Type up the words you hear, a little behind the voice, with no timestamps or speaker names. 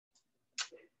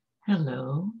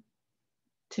Hello.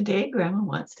 Today, Grandma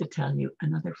wants to tell you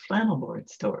another flannel board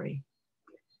story.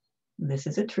 This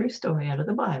is a true story out of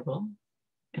the Bible,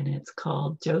 and it's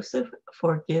called Joseph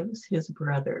Forgives His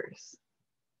Brothers.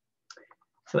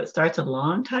 So it starts a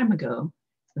long time ago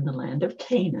in the land of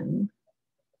Canaan.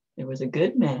 There was a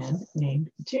good man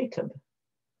named Jacob.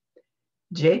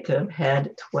 Jacob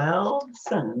had 12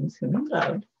 sons whom he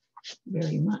loved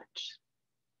very much.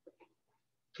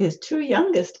 His two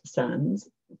youngest sons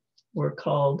were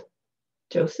called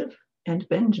Joseph and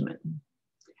Benjamin.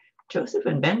 Joseph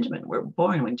and Benjamin were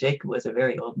born when Jacob was a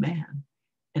very old man,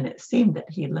 and it seemed that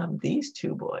he loved these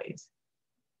two boys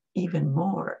even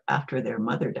more after their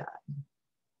mother died.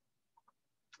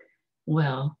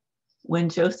 Well, when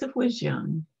Joseph was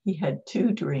young, he had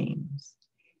two dreams.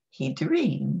 He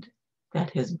dreamed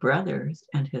that his brothers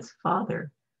and his father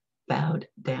bowed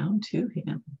down to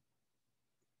him.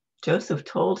 Joseph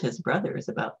told his brothers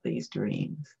about these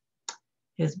dreams.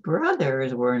 His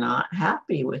brothers were not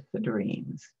happy with the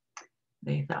dreams.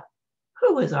 They thought,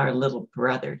 who is our little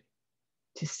brother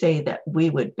to say that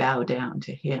we would bow down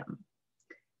to him?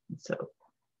 And so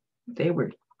they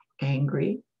were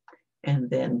angry.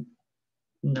 And then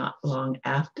not long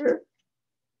after,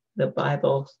 the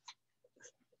Bible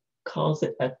calls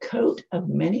it a coat of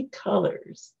many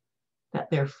colors that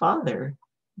their father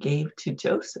gave to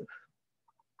Joseph.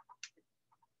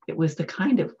 It was the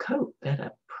kind of coat that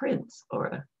a prince or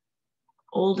an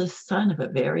oldest son of a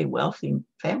very wealthy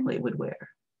family would wear.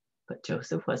 But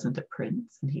Joseph wasn't a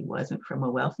prince and he wasn't from a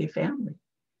wealthy family.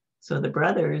 So the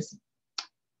brothers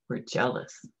were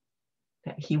jealous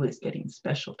that he was getting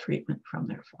special treatment from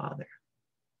their father.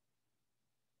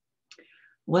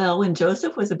 Well, when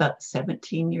Joseph was about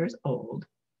 17 years old,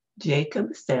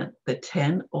 Jacob sent the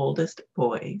 10 oldest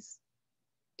boys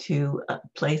to a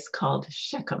place called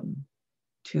Shechem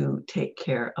to take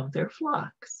care of their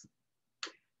flocks.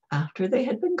 After they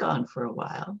had been gone for a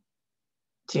while,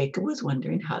 Jacob was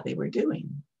wondering how they were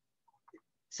doing.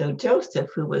 So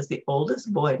Joseph, who was the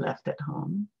oldest boy left at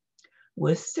home,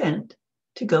 was sent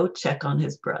to go check on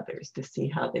his brothers to see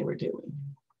how they were doing.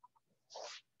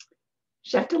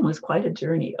 Shechem was quite a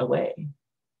journey away.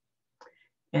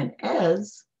 And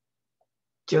as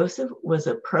Joseph was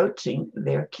approaching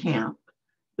their camp,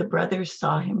 the brothers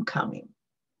saw him coming.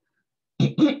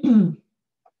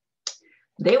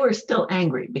 They were still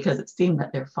angry because it seemed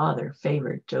that their father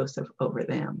favored Joseph over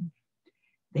them.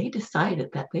 They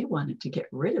decided that they wanted to get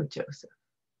rid of Joseph.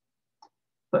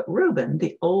 But Reuben,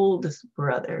 the oldest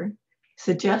brother,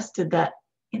 suggested that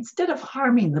instead of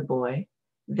harming the boy,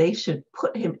 they should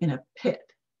put him in a pit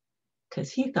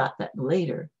because he thought that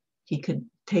later he could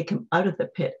take him out of the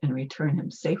pit and return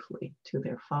him safely to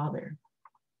their father.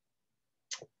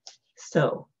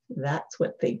 So that's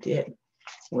what they did.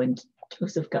 When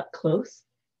Joseph got close,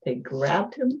 they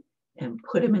grabbed him and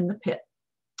put him in the pit.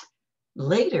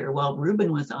 Later, while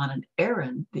Reuben was on an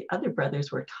errand, the other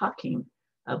brothers were talking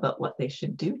about what they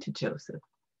should do to Joseph,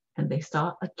 and they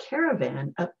saw a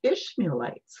caravan of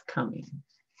Ishmaelites coming.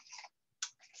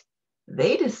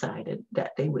 They decided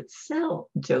that they would sell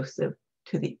Joseph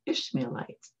to the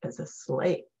Ishmaelites as a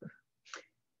slave.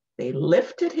 They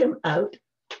lifted him out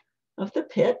of the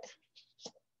pit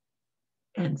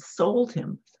and sold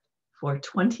him for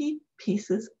 20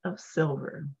 pieces of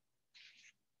silver.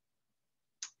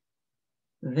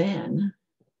 Then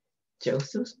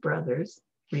Joseph's brothers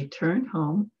returned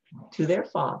home to their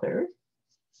father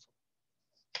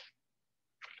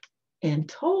and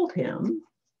told him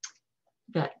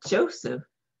that Joseph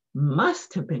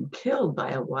must have been killed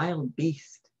by a wild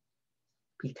beast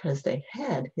because they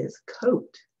had his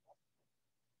coat,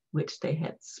 which they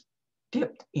had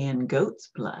dipped in goat's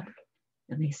blood.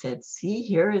 And they said, see,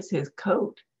 here is his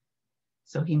coat.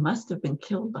 So he must have been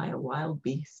killed by a wild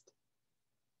beast.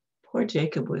 Poor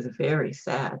Jacob was very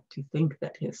sad to think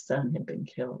that his son had been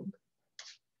killed.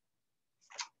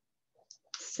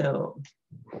 So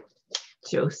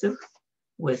Joseph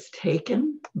was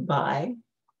taken by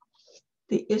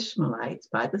the Ishmaelites,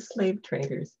 by the slave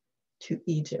traders, to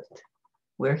Egypt,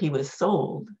 where he was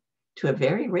sold to a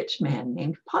very rich man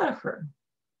named Potiphar.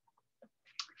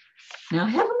 Now,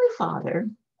 Heavenly Father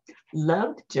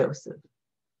loved Joseph,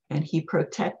 and he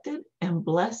protected and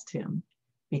blessed him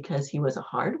because he was a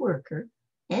hard worker,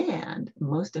 and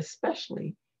most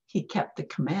especially, he kept the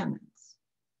commandments.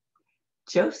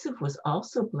 Joseph was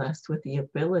also blessed with the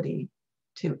ability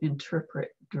to interpret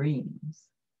dreams.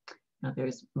 Now,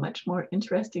 there's much more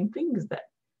interesting things that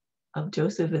of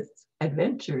Joseph's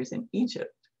adventures in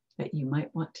Egypt that you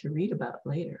might want to read about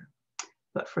later.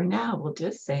 But for now, we'll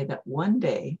just say that one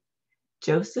day,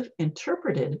 Joseph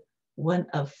interpreted one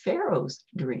of Pharaoh's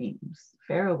dreams.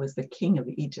 Pharaoh was the king of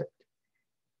Egypt.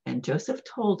 And Joseph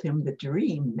told him the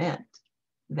dream meant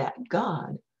that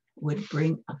God would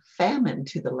bring a famine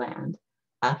to the land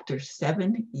after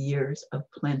 7 years of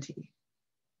plenty.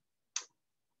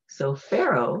 So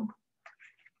Pharaoh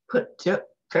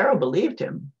believed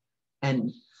him,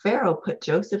 and Pharaoh put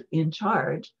Joseph in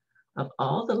charge of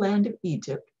all the land of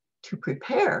Egypt to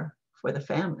prepare for the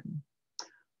famine.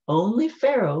 Only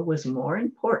Pharaoh was more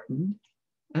important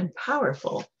and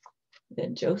powerful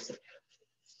than Joseph.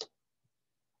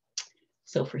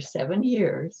 So for 7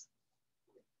 years,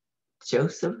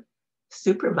 Joseph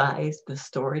supervised the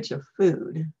storage of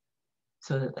food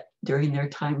so that during their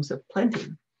times of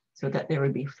plenty, so that there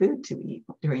would be food to eat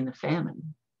during the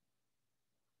famine.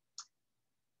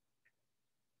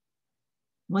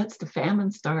 Once the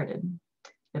famine started,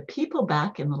 the people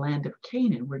back in the land of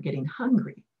Canaan were getting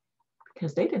hungry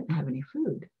because they didn't have any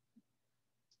food.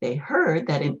 They heard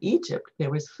that in Egypt there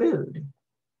was food.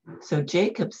 So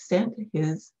Jacob sent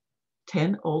his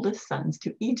 10 oldest sons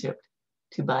to Egypt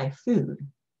to buy food,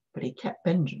 but he kept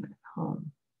Benjamin at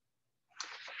home.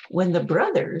 When the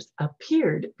brothers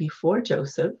appeared before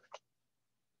Joseph,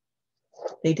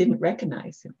 they didn't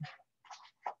recognize him.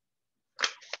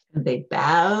 And they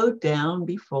bowed down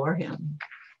before him.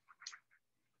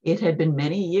 It had been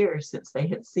many years since they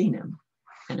had seen him.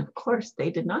 And of course,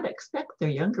 they did not expect their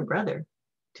younger brother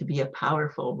to be a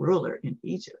powerful ruler in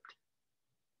Egypt.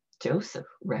 Joseph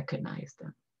recognized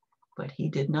them, but he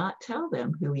did not tell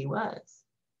them who he was.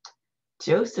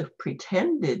 Joseph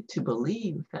pretended to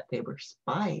believe that they were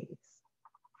spies.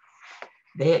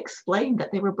 They explained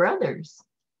that they were brothers,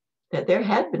 that there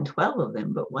had been 12 of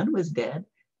them, but one was dead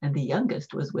and the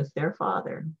youngest was with their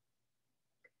father.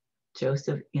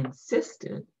 Joseph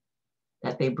insisted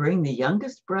that they bring the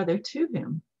youngest brother to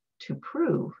him to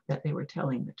prove that they were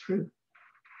telling the truth.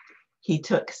 He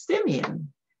took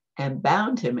Simeon and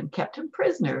bound him and kept him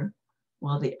prisoner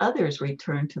while the others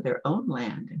returned to their own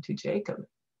land and to Jacob.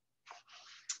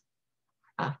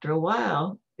 After a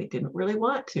while, they didn't really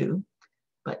want to,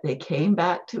 but they came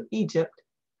back to Egypt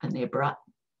and they brought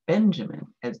Benjamin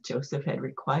as Joseph had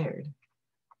required.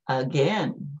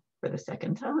 Again, for the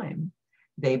second time,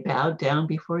 they bowed down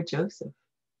before Joseph.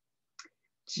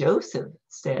 Joseph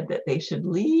said that they should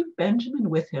leave Benjamin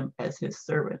with him as his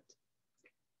servant.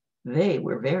 They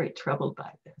were very troubled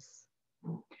by this.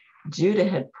 Judah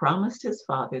had promised his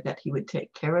father that he would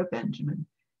take care of Benjamin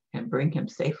and bring him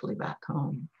safely back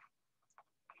home.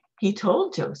 He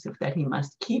told Joseph that he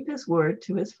must keep his word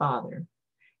to his father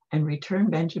and return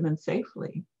Benjamin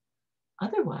safely.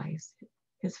 Otherwise,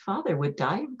 his father would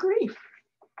die of grief.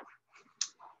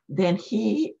 Then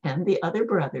he and the other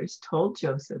brothers told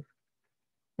Joseph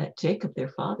that Jacob, their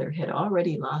father, had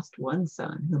already lost one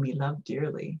son whom he loved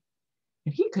dearly,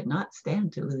 and he could not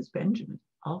stand to lose Benjamin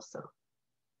also.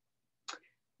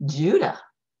 Judah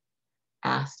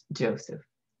asked Joseph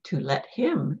to let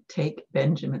him take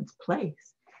Benjamin's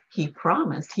place. He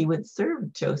promised he would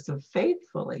serve Joseph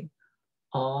faithfully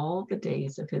all the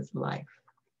days of his life.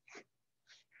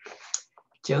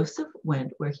 Joseph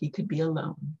went where he could be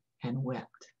alone and wept.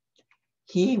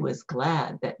 He was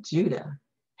glad that Judah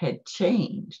had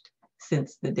changed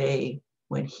since the day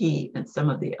when he and some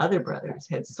of the other brothers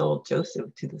had sold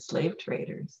Joseph to the slave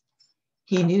traders.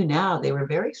 He knew now they were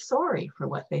very sorry for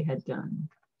what they had done.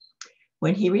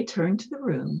 When he returned to the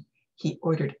room, he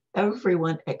ordered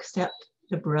everyone except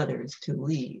the brothers to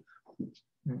leave.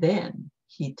 Then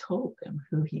he told them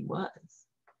who he was.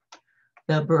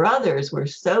 The brothers were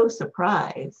so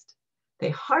surprised,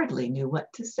 they hardly knew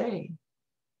what to say.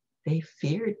 They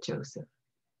feared Joseph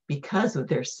because of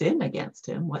their sin against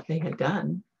him, what they had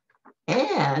done,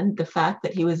 and the fact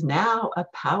that he was now a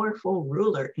powerful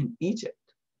ruler in Egypt.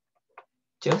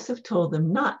 Joseph told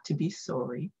them not to be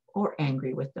sorry or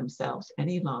angry with themselves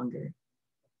any longer,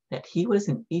 that he was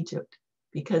in Egypt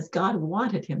because God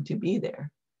wanted him to be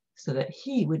there so that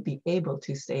he would be able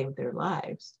to save their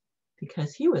lives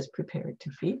because he was prepared to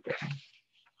feed them.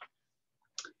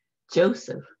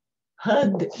 Joseph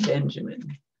hugged Benjamin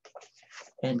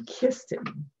and kissed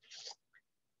him.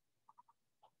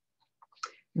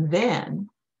 Then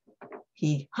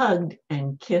he hugged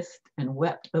and kissed and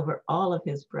wept over all of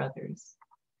his brothers.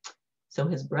 So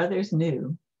his brothers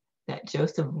knew that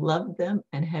Joseph loved them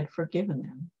and had forgiven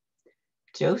them.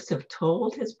 Joseph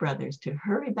told his brothers to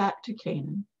hurry back to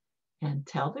Canaan and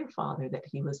tell their father that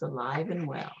he was alive and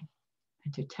well,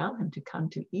 and to tell him to come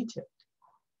to Egypt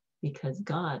because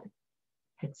God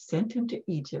had sent him to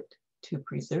Egypt to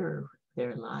preserve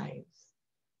their lives.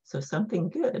 So something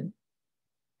good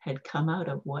had come out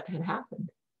of what had happened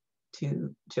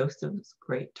to Joseph's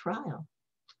great trial.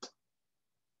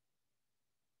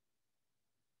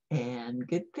 And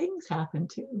good things happen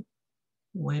too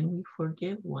when we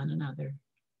forgive one another.